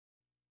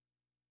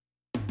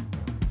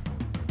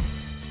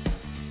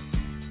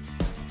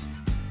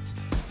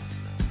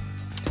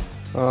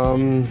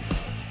Um,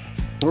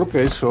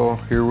 okay, so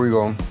here we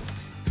go.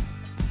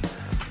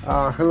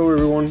 Hello,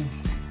 everyone.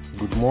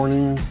 Good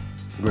morning,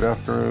 good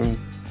afternoon,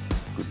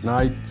 good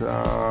night,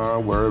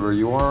 wherever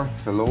you are.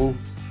 Hello,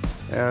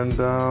 and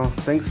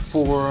thanks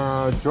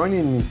for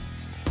joining me.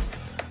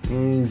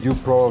 You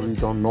probably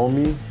don't know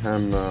me.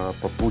 I'm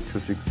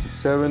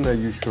Papucho67. I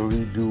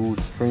usually do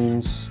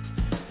streams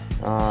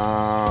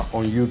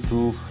on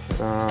YouTube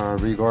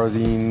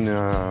regarding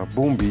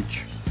Boom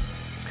Beach.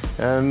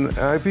 And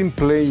I've been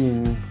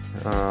playing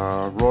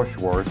Rush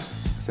Wars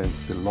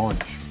since the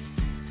launch.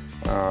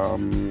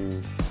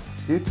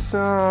 It's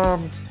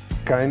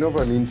kind of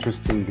an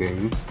interesting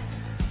game,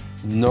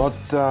 not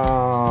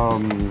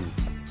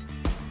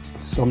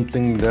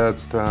something that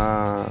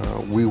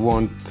we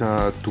want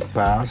to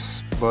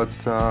pass, but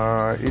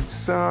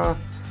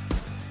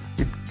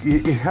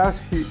it has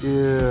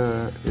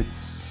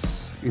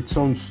its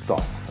own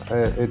stuff.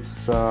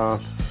 It's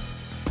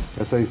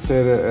As I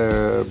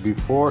said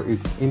before,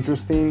 it's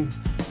interesting,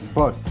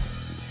 but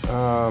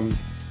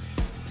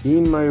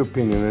in my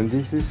opinion, and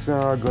this is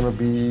going to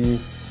be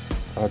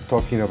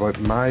talking about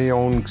my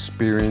own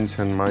experience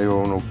and my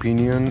own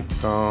opinion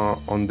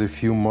on the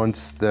few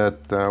months that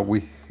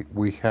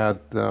we had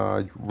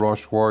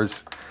Rush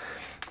Wars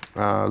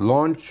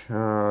launch,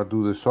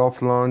 do the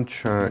soft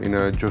launch in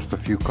just a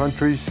few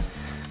countries,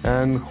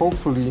 and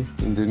hopefully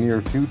in the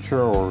near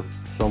future or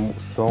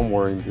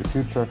somewhere in the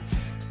future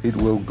it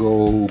will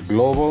go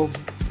global,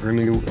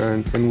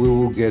 and we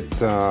will get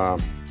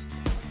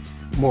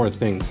more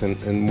things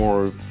and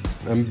more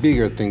and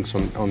bigger things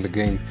on the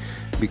game,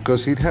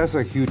 because it has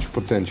a huge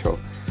potential.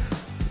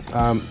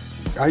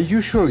 I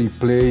usually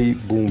play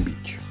Boom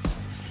Beach,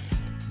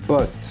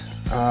 but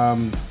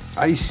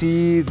I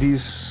see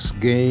this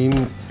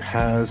game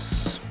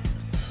has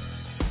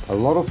a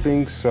lot of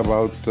things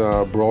about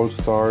Brawl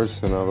Stars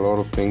and a lot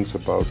of things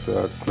about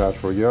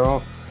Clash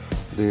Royale.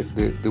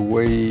 The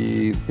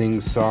way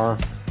things are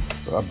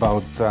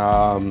about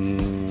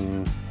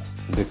the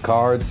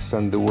cards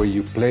and the way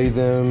you play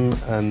them,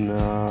 and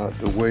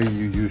the way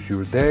you use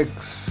your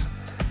decks,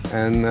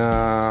 and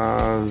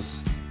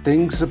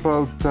things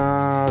about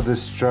the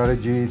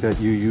strategy that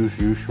you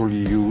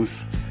usually use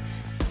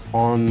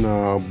on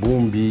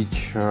Boom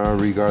Beach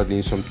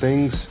regarding some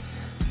things,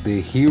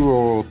 the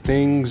hero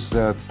things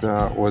that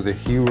or the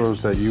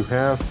heroes that you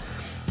have.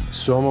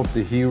 Some of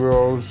the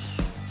heroes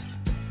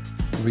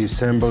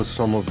resemble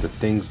some of the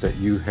things that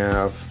you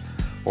have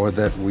or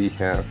that we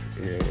have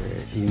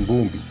in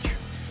Boom Beach.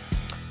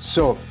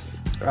 So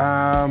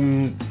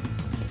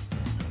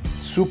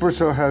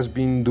Supercell has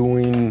been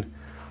doing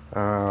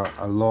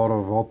a lot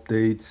of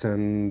updates,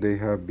 and they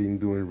have been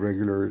doing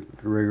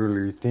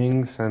regular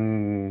things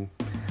and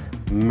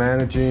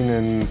managing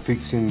and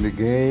fixing the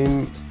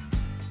game.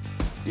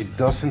 It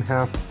doesn't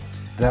have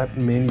that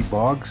many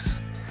bugs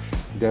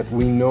that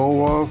we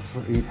know of.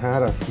 It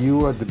had a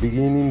few at the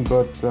beginning,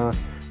 but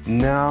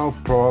now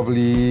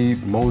probably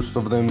most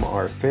of them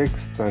are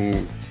fixed,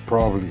 and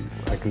probably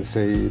I can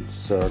say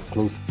it's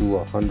close to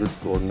 100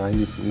 or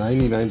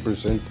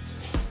 99%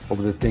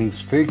 of the things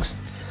fixed.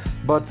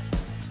 But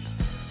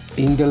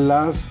in the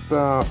last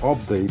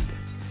update,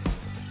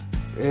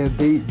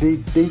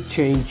 they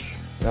change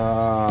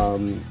a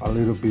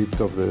little bit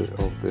of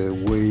the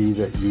way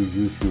that you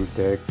use your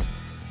deck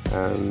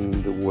and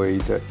the way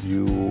that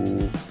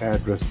you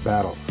address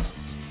battles.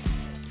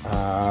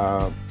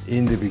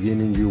 In the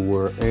beginning, you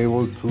were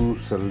able to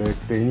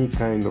select any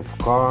kind of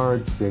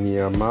cards, any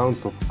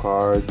amount of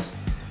cards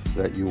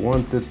that you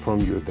wanted from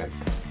your deck.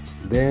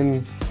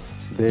 Then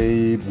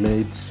they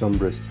made some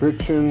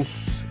restrictions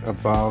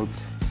about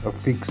a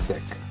fixed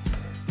deck.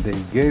 They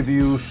gave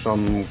you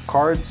some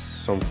cards,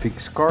 some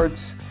fixed cards,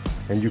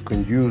 and you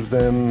can use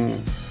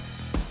them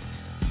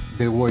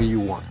the way you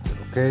want it,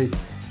 okay?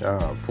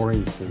 For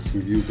instance,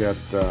 if you got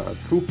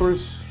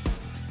troopers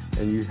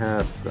and you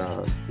had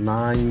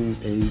 9,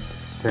 8,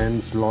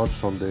 10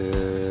 slots on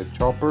the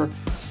chopper,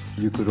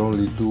 you could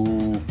only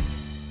do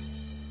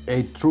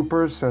 8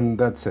 troopers and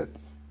that's it.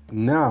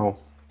 Now,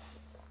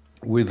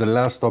 with the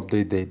last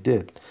update they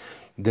did,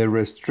 the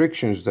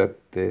restrictions that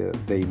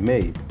they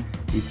made,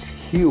 it's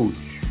huge.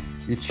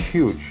 It's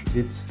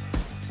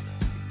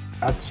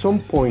at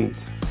some point,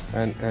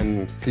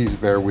 and please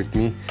bear with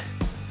me,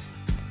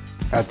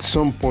 at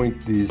some point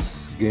this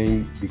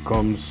game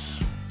becomes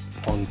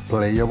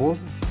unplayable,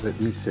 let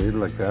me say it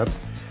like that,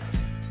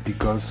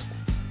 because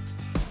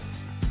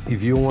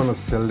if you want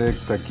to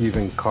select a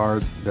given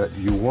card that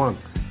you want,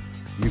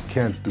 you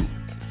can't do it.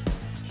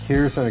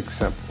 Here's an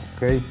example,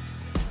 okay?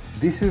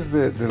 This is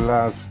the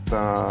last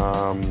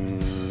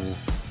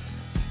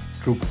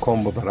troop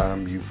combo that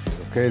I'm using,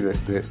 okay?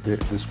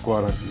 The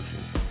squad I'm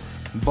using.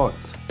 But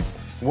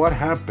what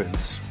happens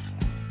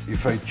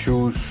if I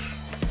choose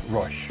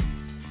Rush?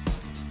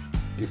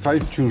 If I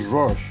choose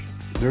Rush,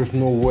 there's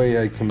no way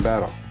I can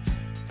battle,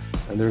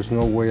 and there's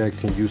no way I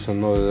can use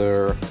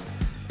another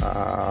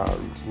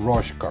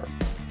Rush card.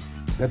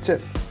 That's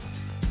it.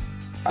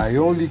 I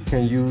only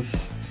can use,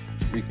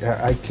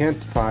 I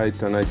can't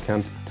fight and I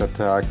can't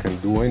attack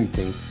and do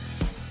anything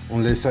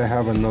unless I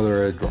have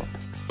another airdrop.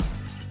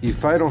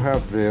 If I don't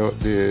have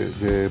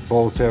the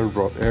both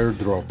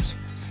airdrops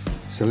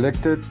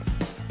selected,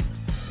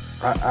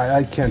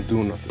 I can't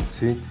do nothing.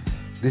 See,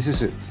 this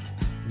is it.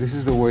 This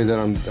is the way that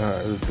I'm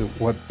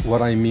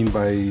what I mean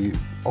by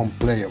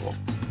unplayable.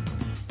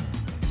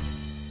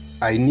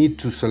 I need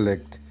to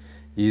select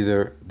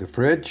either the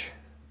fridge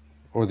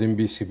or the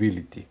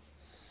invisibility.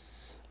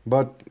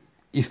 But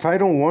if I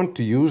don't want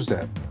to use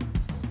that,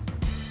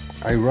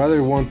 I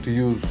rather want to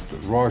use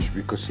rush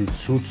because it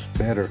suits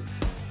better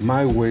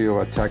my way of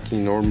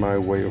attacking or my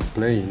way of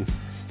playing.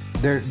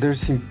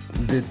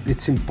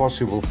 It's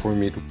impossible for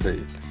me to play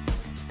it.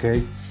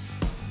 Okay,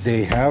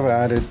 they have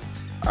added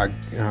a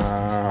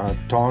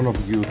ton of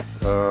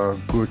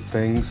good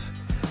things.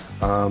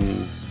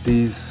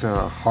 These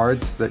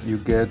hearts that you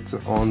get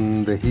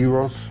on the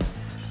heroes,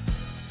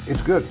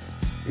 it's good.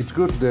 It's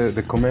good.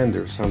 The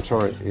commanders. I'm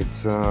sorry.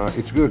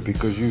 It's good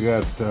because you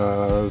got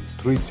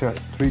three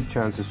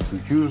chances to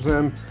use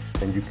them,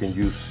 and you can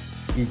use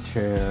each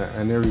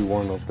and every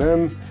one of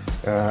them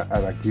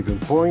at a given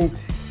point.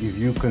 If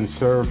you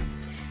conserve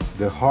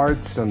the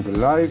hearts and the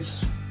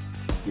lives,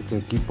 you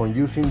can keep on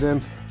using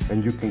them,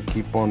 and you can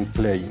keep on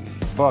playing.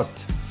 But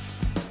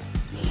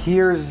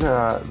here's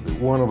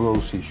one of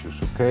those issues.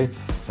 Okay,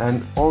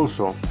 and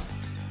also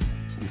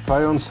if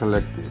I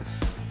unselect this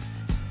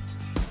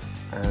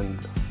and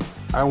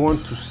I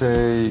want to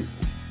say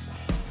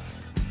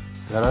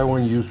that I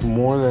want to use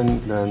more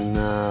than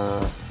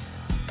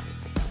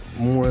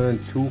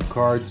 2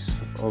 cards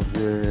of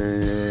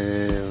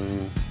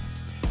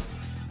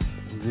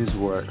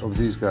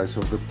these guys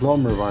of the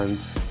plumber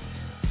bands,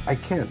 I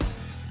can't.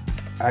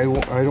 I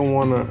don't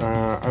want to.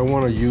 I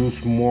want to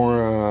use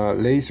more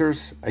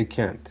lasers. I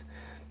can't.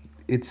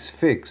 It's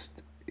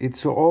fixed.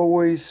 It's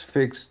always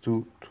fixed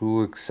to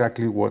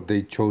exactly what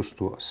they chose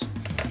to us.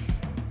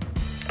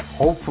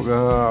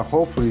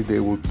 Hopefully they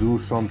will do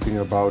something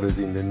about it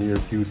in the near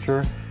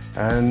future,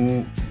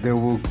 and they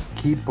will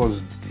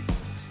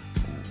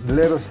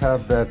let us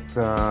have that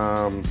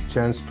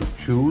chance to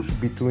choose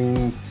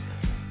between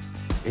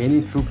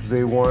any troops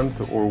they want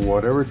or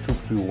whatever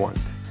troops we want.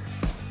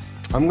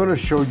 I'm going to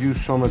show you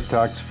some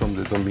attacks from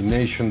the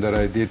domination that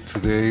I did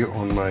today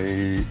on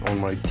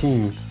my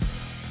team.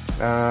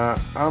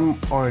 I'm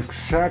on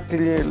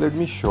exactly. Let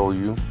me show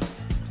you.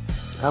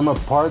 I'm a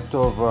part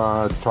of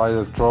Try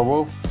the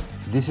Trouble.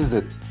 This is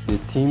the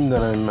team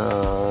that I'm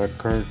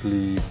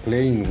currently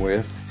playing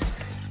with,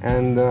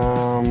 and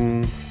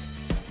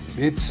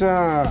it's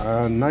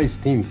a nice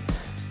team.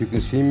 You can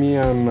see me.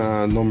 I'm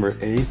number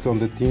 8 on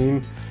the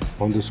team,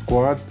 on the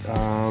squad.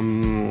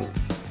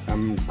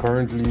 I'm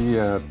currently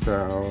at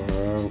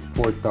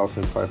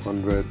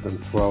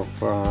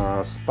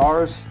 4,512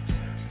 stars.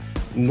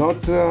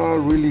 Not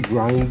really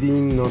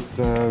grinding, not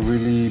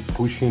really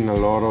pushing a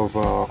lot of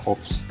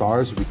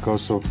stars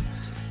because of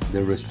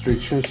the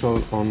restrictions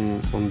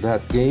on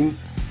that game,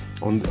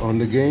 on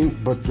the game.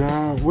 But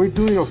we're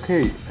doing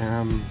okay.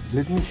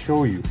 Let me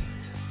show you.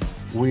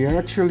 We are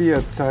actually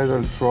at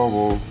Tidal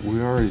Trouble. We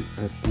are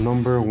at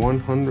number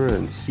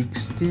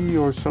 160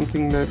 or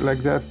something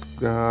like that.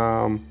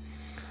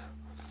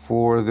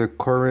 For the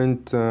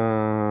current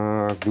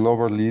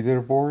global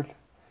leaderboard.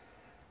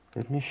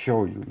 Let me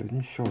show you. Let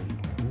me see.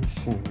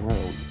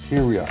 Well,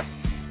 here we are.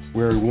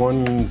 We're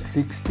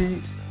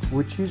 160,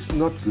 which is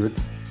not good.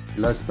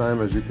 Last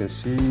time, as you can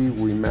see,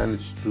 we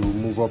managed to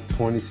move up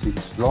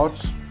 26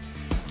 slots,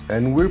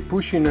 and we're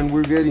pushing and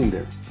we're getting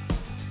there.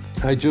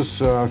 I just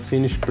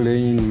finished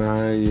playing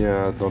my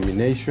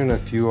domination a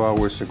few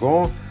hours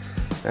ago,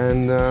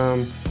 and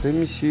let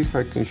me see if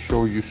I can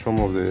show you some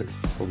of the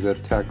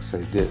attacks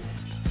I did.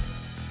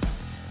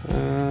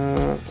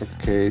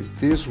 Okay,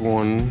 this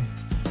one.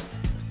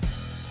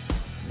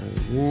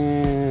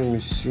 Let me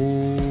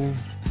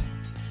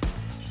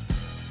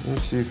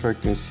see if I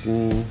can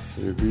see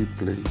the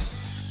replays.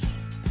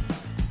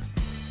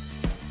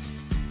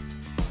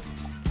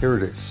 Here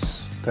it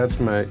is. That's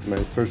my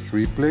first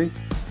replay.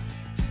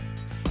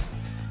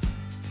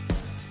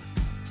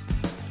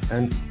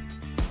 And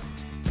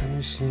let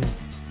me see.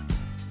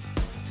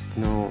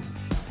 No.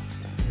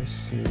 Let's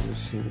see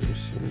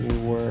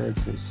where I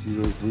can see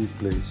those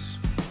replays.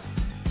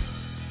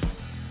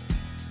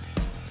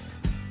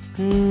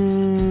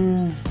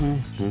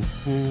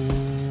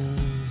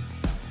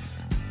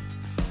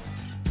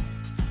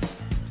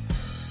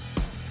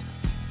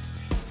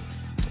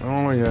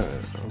 Oh yeah,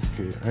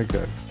 okay, I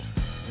got it.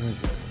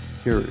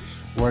 Here it is.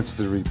 Watch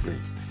the replay.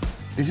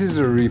 This is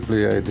the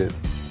replay I did.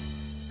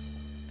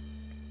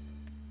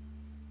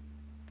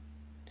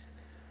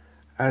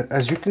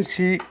 As you can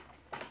see,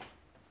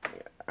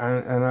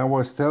 and I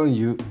was telling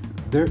you,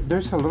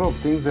 there's a lot of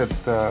things that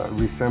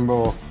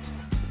resemble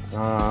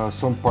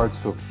some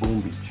parts of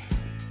Boom Beach.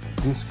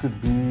 This could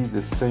be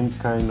the same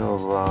kind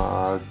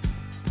of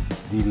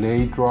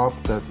delay drop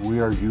that we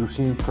are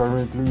using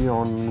currently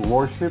on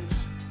warships.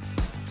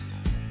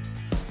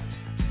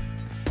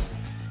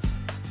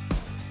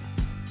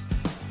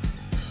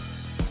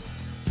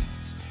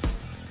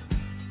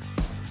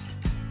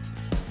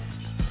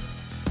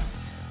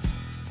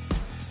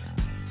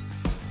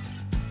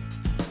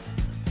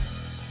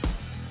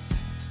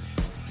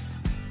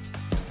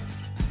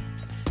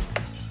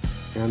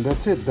 And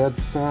that's it.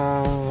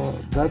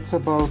 That's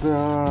about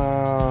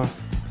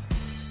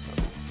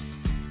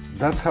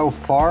that's how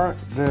far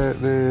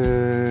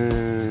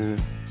the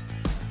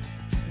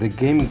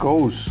game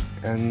goes.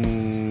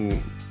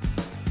 And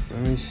let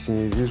me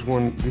see, this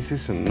one, this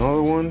is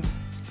another one.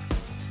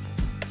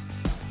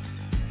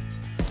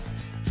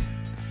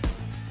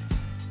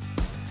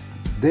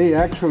 They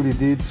actually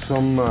did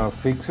some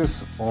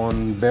fixes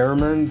on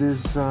Bearman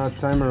this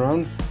time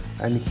around,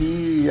 and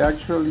he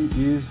actually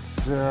is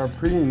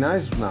pretty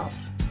nice now.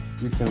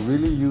 You can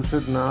really use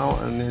it now,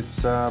 and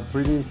it's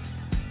pretty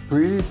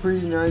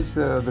nice,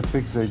 the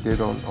fix they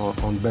did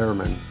on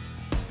Bearman.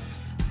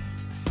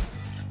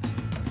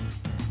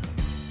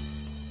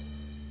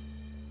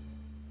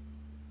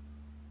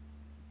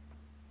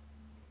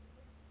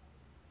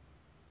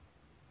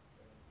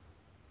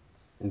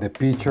 The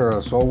pitcher,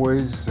 as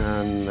always,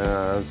 and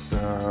as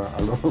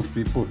a lot of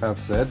people have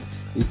said,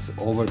 it's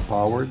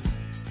overpowered.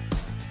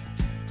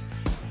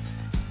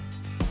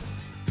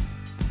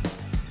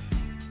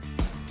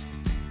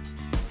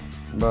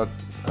 But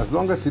as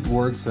long as it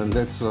works and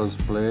lets us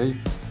play,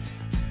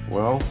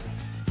 well,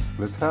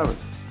 let's have it.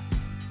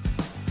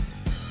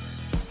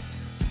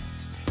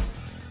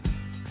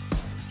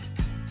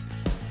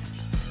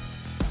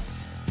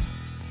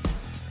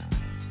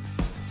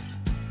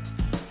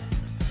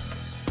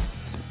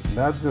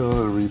 That's a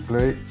little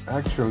replay.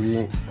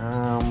 Actually,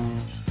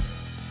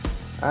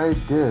 I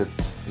did.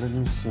 Let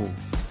me see.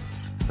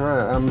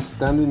 I'm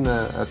standing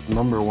at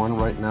number 1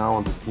 right now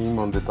on the team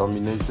on the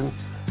domination.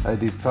 I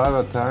did 5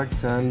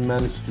 attacks and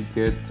managed to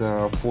get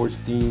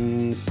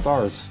 14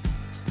 stars.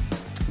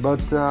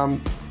 But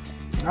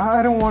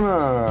I don't want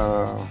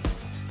to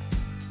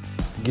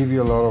give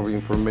you a lot of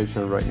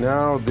information right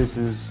now. This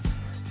is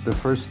the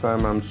first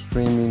time I'm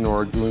streaming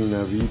or doing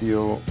a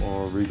video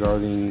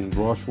regarding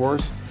Rush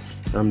Wars.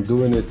 I'm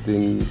doing it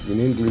in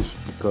English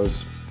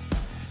because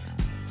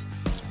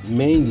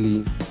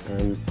mainly,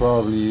 and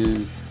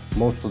probably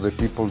most of the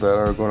people that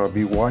are going to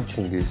be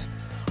watching this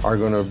are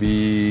going to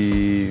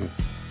be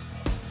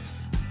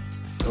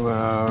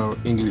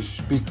English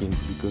speaking,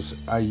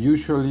 because I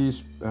usually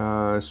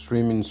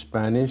stream in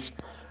Spanish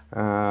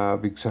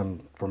because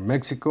I'm from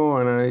Mexico,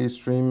 and I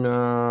stream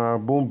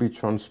Boom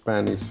Beach on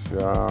Spanish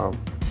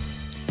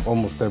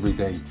almost every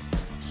day.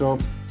 So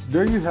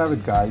there you have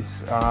it, guys.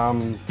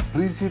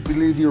 Please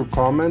leave your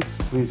comments,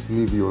 please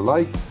leave your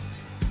likes.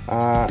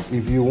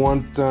 If you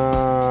want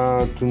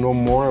to know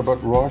more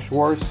about Rush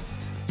Wars,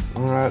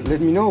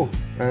 let me know,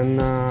 and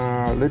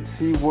let's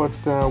see what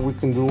we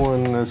can do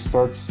and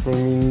start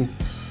streaming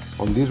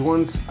on these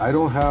ones. I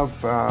don't have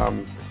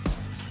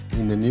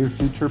in the near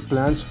future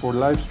plans for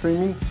live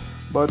streaming,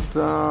 but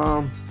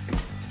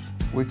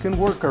we can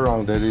work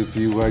around it if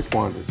you guys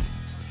want it.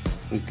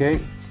 Okay,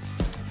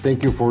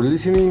 thank you for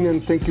listening,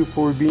 and thank you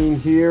for being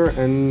here,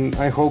 and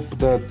I hope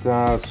that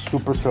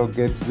Supercell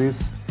gets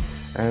this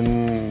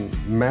and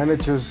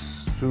manages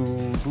to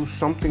do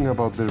something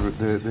about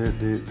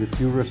the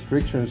few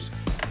restrictions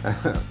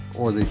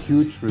or the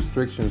huge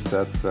restrictions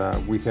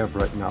that we have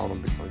right now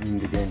in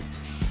the game.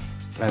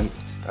 And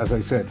as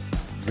I said,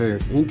 very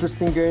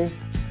interesting game.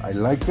 I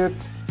like it,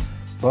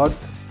 but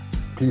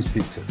please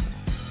fix it.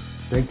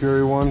 Thank you,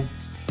 everyone.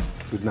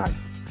 Good night.